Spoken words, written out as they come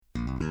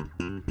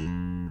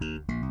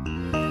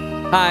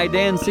Hi,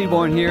 Dan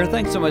Seaborn here.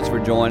 Thanks so much for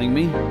joining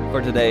me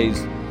for today's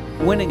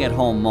Winning at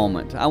Home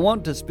moment. I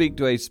want to speak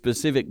to a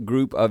specific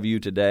group of you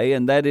today,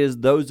 and that is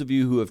those of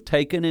you who have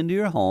taken into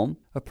your home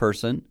a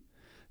person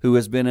who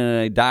has been in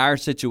a dire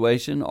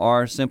situation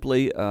or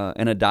simply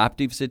an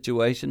adoptive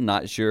situation.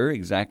 Not sure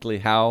exactly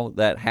how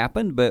that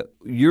happened, but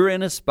you're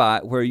in a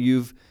spot where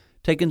you've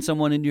taken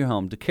someone into your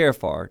home to care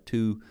for,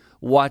 to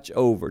watch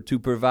over, to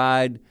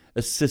provide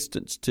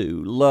assistance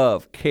to,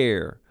 love,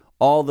 care,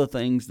 all the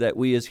things that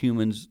we as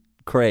humans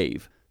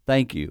crave.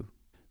 Thank you.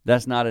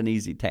 That's not an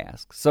easy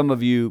task. Some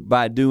of you,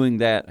 by doing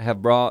that, have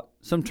brought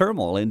some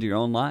turmoil into your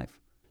own life.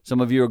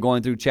 Some of you are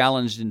going through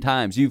challenging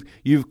times.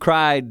 You've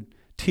cried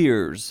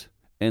tears,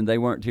 and they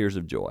weren't tears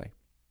of joy.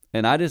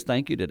 And I just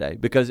thank you today,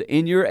 because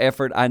in your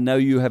effort, I know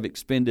you have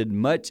expended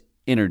much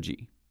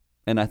energy.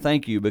 And I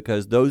thank you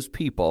because those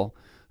people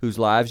whose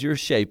lives you're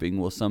shaping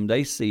will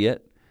someday see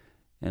it,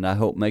 and I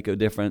hope make a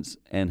difference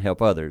and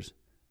help others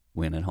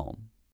win at home.